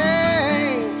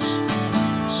change.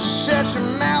 So shut your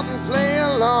mouth and play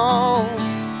along.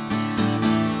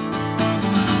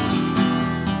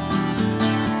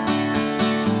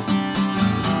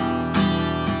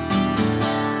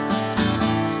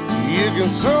 You can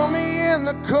throw me in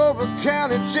the Colbert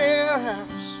County jailhouse.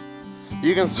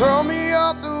 You can throw me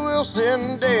off the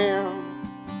Wilson Dam.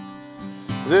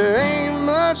 There ain't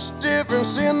much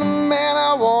difference in the man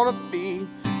I wanna be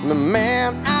and the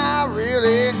man I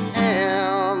really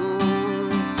am.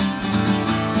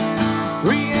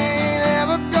 We ain't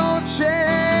ever gonna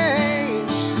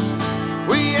change.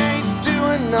 We ain't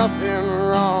doing nothing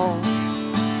wrong.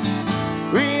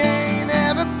 We ain't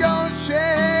ever gonna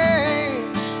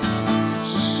change.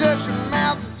 So shut your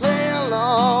mouth and play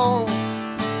along.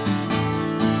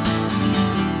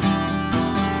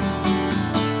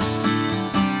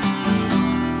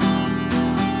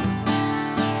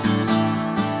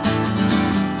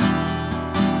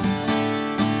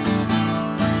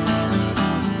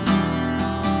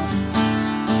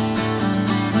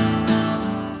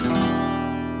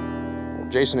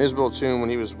 Jason Isbell tune when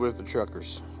he was with the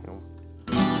Truckers. You know.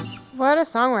 What a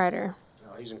songwriter.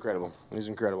 Oh, he's incredible. He's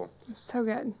incredible. It's so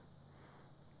good.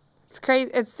 It's crazy.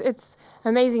 It's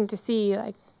amazing to see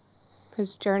like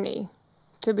his journey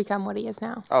to become what he is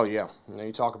now. Oh yeah.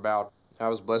 You talk about, I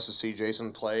was blessed to see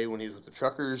Jason play when he was with the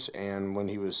Truckers and when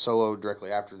he was solo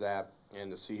directly after that, and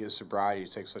to see his sobriety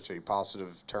take such a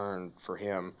positive turn for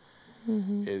him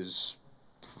is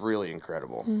really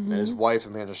incredible. And his wife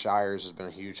Amanda Shires has been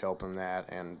a huge help in that,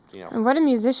 and you know. And what a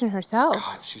musician herself.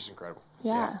 God, she's incredible.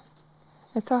 Yeah.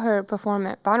 I saw her perform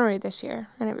at Bonnaroo this year,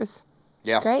 and it's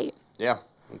great. Yeah,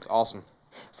 it's awesome.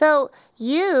 So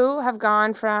you have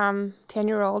gone from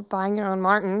 10-year-old buying your own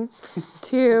Martin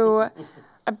to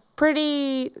a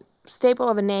pretty staple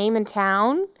of a name in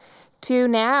town to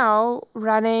now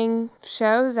running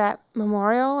shows at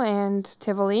Memorial and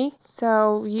Tivoli.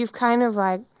 So you've kind of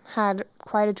like had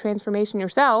quite a transformation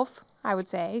yourself, I would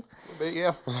say. But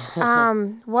yeah.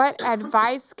 What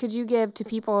advice could you give to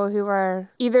people who are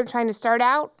either trying to start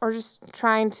out or just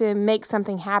trying to make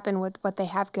something happen with what they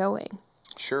have going?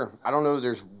 Sure. I don't know if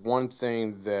there's one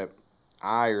thing that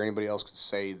I or anybody else could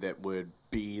say that would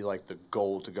be like the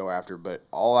goal to go after, but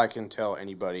all I can tell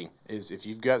anybody is if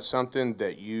you've got something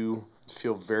that you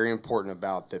feel very important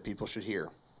about that people should hear,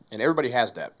 and everybody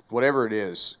has that, whatever it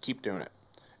is, keep doing it.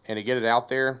 And to get it out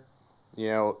there,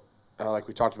 like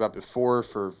we talked about before,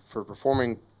 for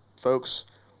performing folks,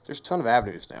 there's a ton of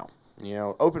avenues now.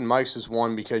 Open mics is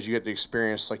one because you get to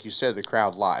experience, like you said, the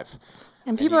crowd live.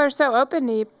 And people are so open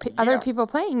to other people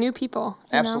playing, new people.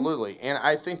 Absolutely. And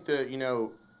I think that,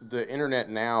 the internet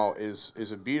now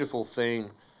is a beautiful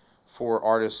thing for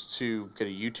artists to get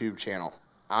a YouTube channel.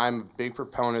 I'm a big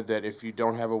proponent that if you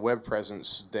don't have a web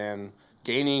presence, then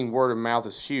gaining word of mouth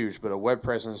is huge, but a web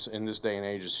presence in this day and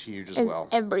age is huge as well.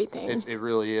 Everything. It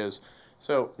really is.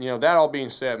 So, that all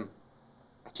being said,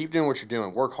 keep doing what you're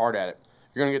doing. Work hard at it.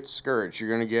 You're going to get discouraged. You're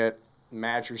going to get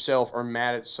mad at yourself or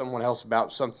mad at someone else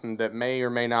about something that may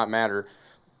or may not matter.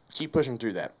 Keep pushing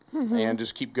through that and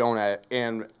just keep going at it.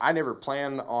 And I never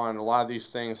planned on a lot of these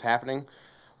things happening,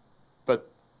 but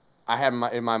I had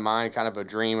in my mind kind of a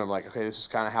dream of like, okay, this is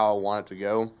kind of how I want it to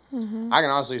go. I can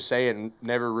honestly say it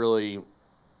never really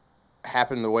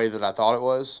happened the way that I thought it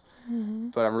was,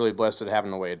 but I'm really blessed that it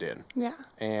happened the way it did. Yeah.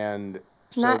 And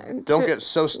so don't get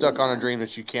so stuck on a dream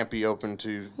that you can't be open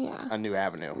to a new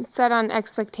avenue. Set on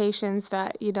expectations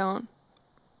that you don't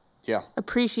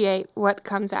appreciate what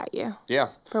comes at you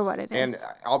for what it is.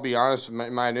 And I'll be honest,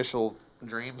 my initial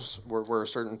dreams were a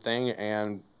certain thing,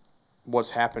 and what's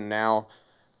happened now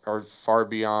are far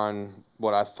beyond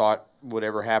what I thought would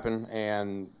ever happen,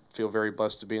 and feel very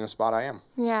blessed to be in the spot I am.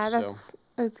 Yeah,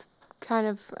 it's kind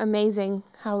of amazing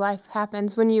how life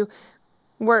happens. When you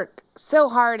work so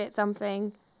hard at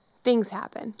something, things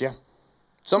happen. Yeah.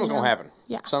 Something's going to happen.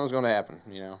 Yeah. Something's going to happen,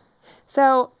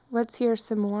 So let's hear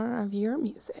some more of your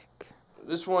music.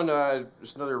 This one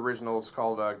is another original. It's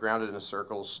called Grounded in the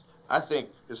Circles. I think,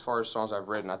 as far as songs I've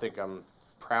written, I think I'm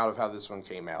proud of how this one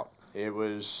came out. It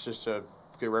was just a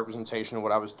good representation of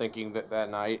what I was thinking that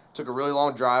night. Took a really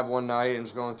long drive one night and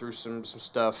was going through some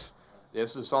stuff. Yeah,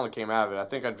 this is the song that came out of it. I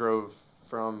think I drove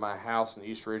from my house in the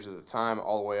East Ridge at the time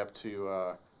all the way up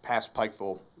to past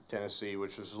Pikeville, Tennessee,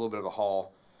 which was a little bit of a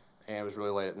haul, and it was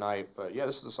really late at night. But yeah,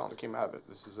 this is the song that came out of it.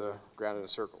 This is Grounded in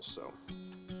Circles. So.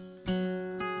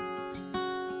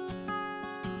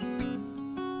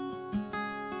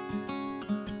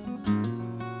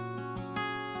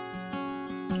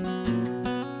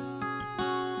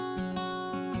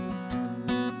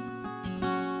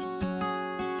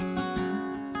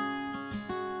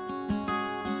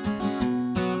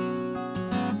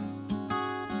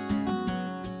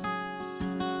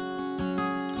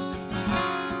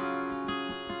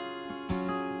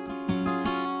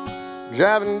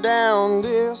 Driving down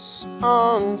this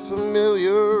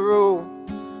unfamiliar road,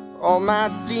 all my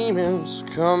demons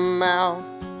come out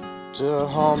to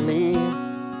haunt me,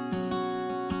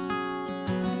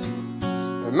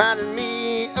 reminding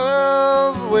me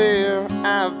of where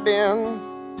I've been,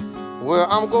 where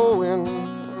I'm going,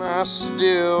 I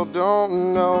still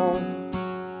don't know.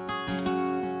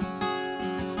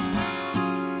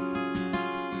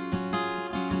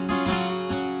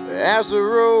 As the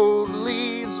road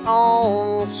leads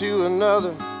on to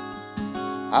another,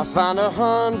 I find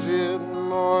 100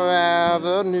 more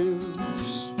avenues.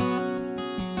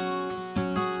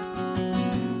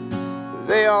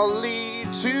 They all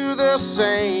lead to the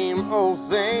same old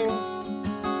thing.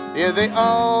 Yeah, they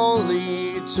all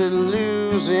lead to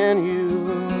losing you.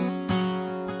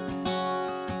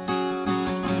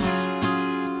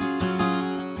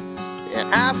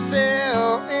 And I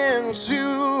fell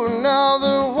into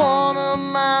another one of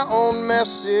my own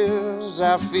messes.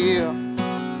 I feel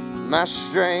my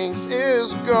strength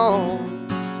is gone,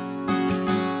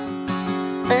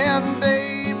 and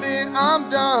baby, I'm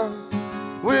done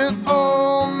with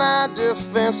all my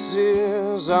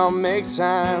defenses. I'll make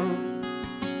time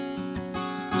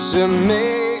to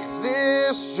make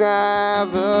this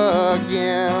drive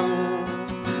again.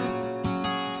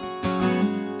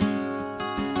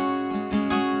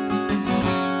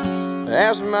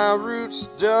 As my roots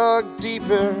dug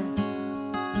deeper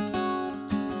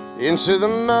into the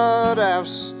mud I've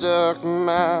stuck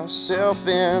myself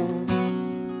in,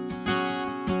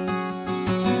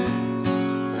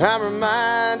 I'm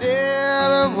reminded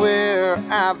of where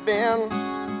I've been,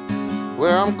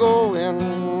 where I'm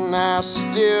going, and I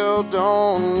still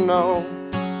don't know.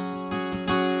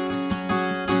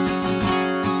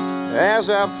 As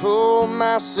I pull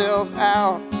myself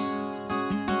out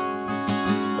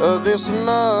of this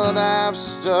mud I've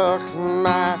stuck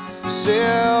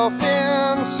myself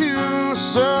into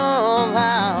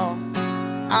somehow,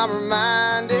 I'm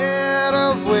reminded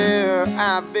of where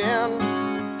I've been,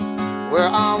 where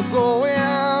I'm going,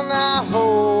 I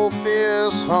hope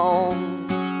is home.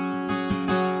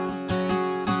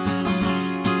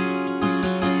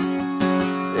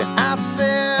 I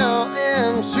fell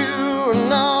into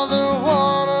another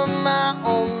one of my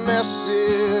own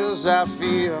messes. I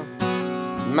feel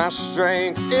my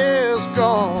strength is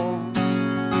gone,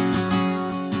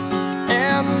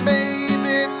 and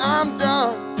baby, I'm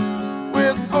done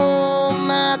with all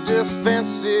my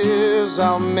defenses.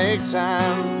 I'll make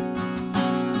time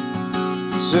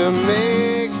to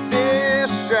make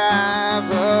this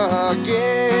drive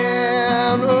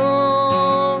again.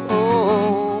 Oh,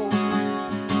 oh,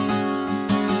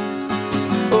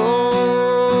 oh,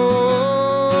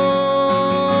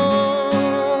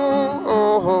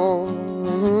 oh, oh.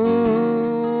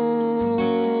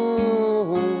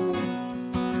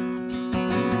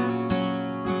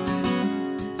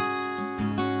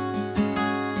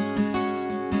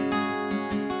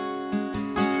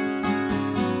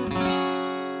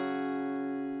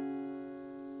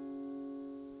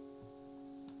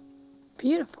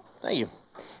 Beautiful. Thank you.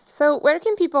 So where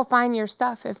can people find your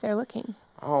stuff if they're looking?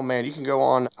 Oh man, you can go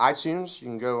on iTunes. You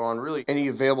can go on really any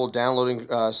available downloading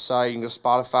site. You can go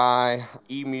Spotify,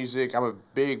 eMusic. I'm a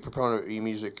big proponent of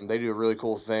eMusic, and they do a really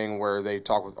cool thing where they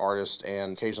talk with artists,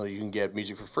 and occasionally you can get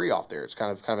music for free off there. It's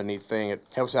kind of a neat thing. It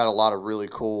helps out a lot of really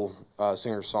cool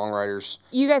singer-songwriters.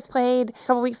 You guys played a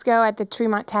couple weeks ago at the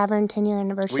Tremont Tavern 10-year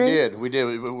anniversary. We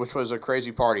did, which was a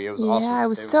crazy pardy. It was awesome. Yeah, it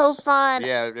was so fun.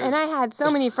 Yeah, and I had so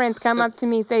many friends come up to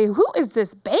me and say, "Who is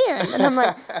this band?" And I'm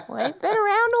like, "Well, they've been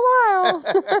around a while."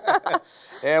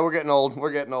 Yeah, we're getting old,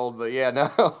 but yeah, no.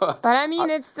 But I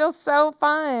mean, it's still so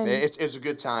fun. It's a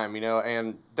good time,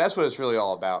 and that's what it's really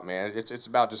all about, man. It's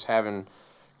about just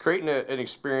creating an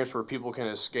experience where people can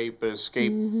escape, but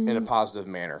escape in a positive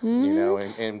manner,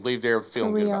 and leave there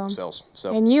feeling good about themselves.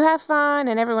 So. And you have fun,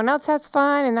 and everyone else has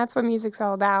fun, and that's what music's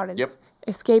all about, is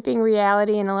escaping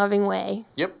reality in a loving way.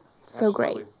 Yep. So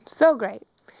Absolutely. great. So great.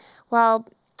 Well,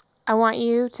 I want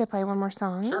you to play one more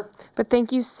song. Sure. But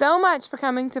thank you so much for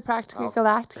coming to Practically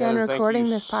Galactica and recording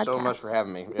this podcast. Thank you so much for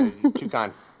having me. Too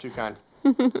kind.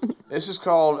 This is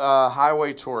called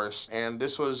Highway Tourist, and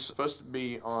this was supposed to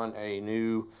be on a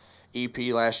new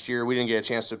EP last year. We didn't get a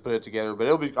chance to put it together, but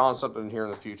it'll be on something here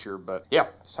in the future. But yeah,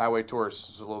 it's Highway Tourist.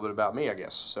 It's a little bit about me, I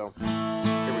guess. So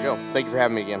here we go. Thank you for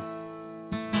having me again.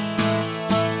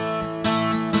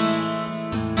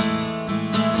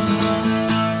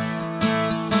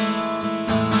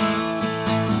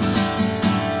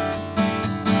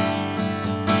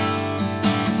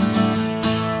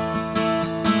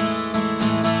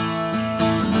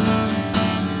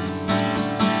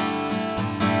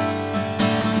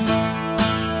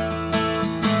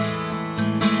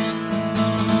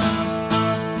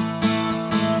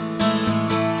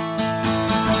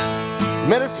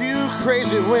 Met a few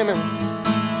crazy women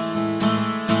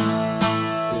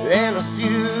and a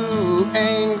few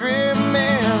angry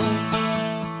men.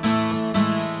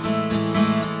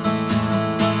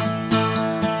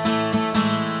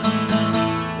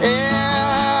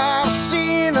 Yeah, I've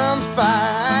seen them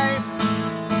fight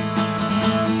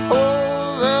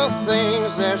over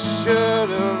things that should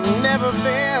have never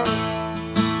been.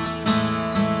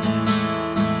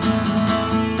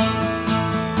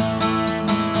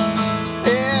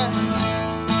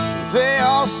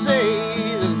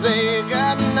 Say that they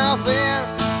got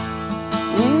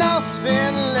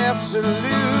nothing left to lose.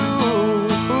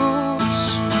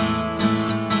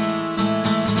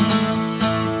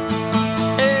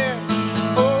 Yeah,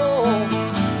 oh,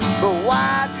 but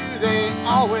why do they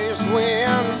always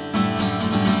win?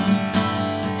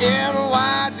 And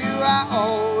why do I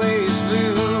always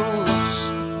lose?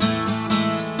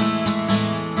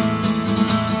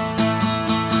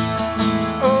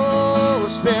 Oh,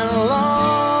 it's been a long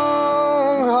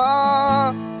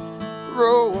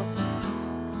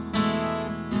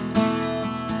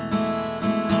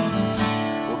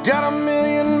got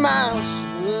 1,000,000 miles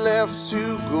left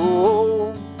to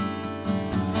go.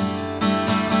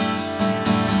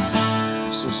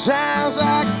 Sometimes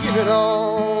I give it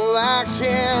all I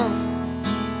can.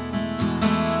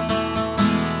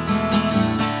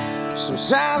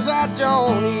 Sometimes I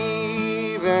don't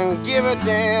even give a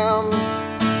damn.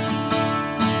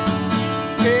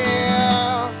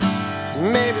 Yeah,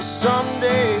 maybe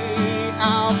someday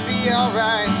I'll be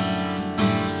alright.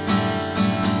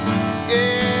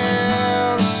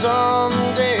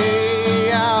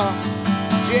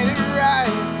 get it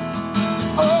right.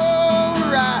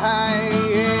 Alright,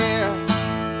 yeah.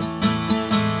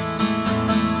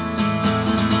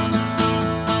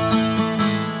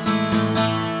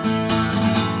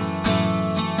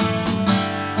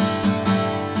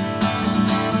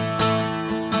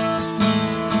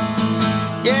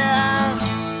 Yeah,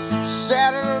 I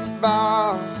sat at a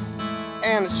bar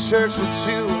and a church or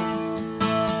two.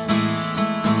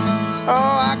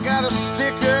 Oh, I got a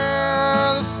sticker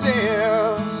that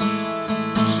says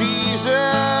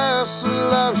Jesus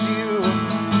loves you.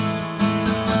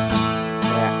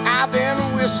 Yeah, I've been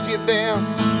whiskey bound,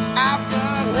 I've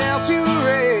got hell to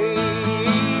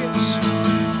raise.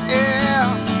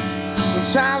 Yeah,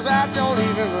 sometimes I don't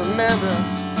even remember.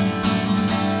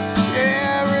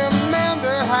 Yeah,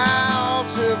 remember how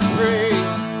to pray.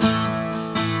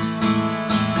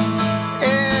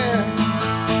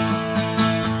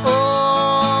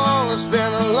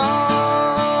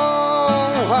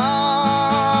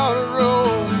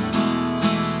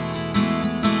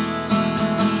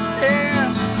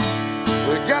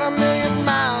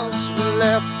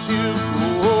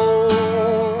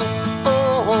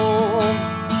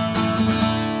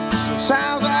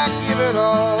 Sometimes I give it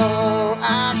all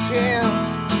I can,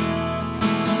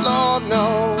 Lord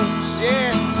knows,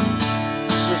 yeah.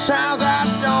 Sometimes I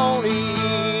don't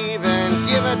even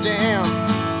give a damn,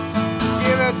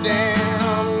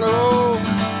 no.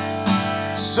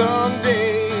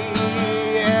 Someday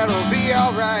it'll be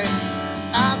alright,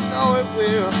 I know it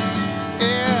will,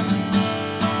 yeah.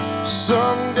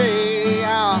 Someday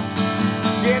I'll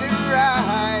get it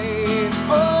right,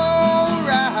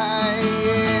 alright,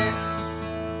 yeah.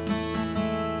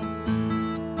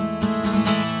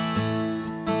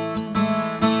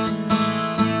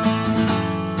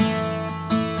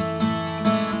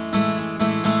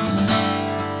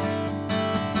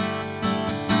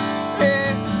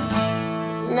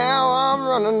 Now I'm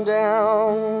running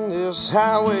down this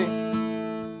highway.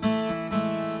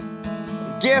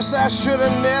 Guess I should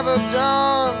have never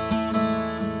done,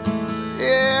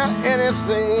 yeah,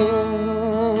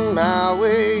 anything my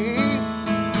way.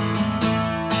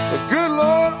 The good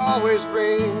Lord always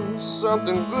brings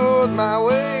something good my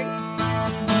way.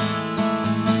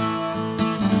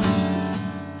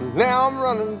 Now I'm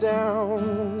running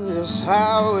down this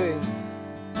highway.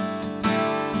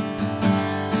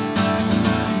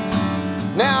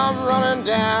 Now I'm running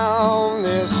down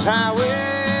this highway,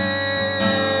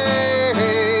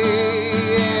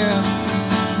 yeah.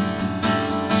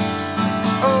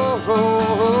 Oh, oh,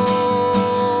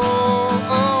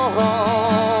 oh, oh,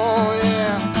 oh,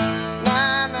 yeah.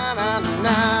 Na na na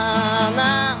na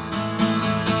na,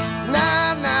 na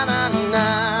na na na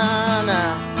na,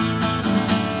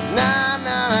 na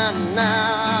na na na,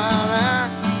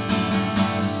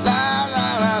 la la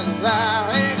la la,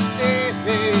 hey, hey,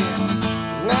 hey.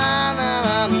 Na na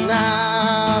na na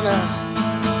na,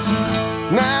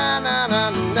 na na na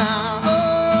na, oh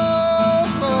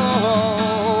oh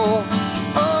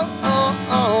oh oh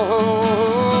oh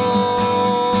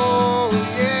oh,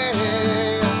 yeah.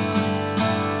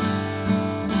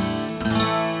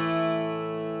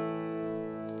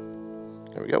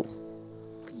 There we go.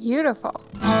 Beautiful.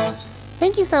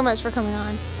 Thank you so much for coming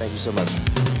on. Thank you so much.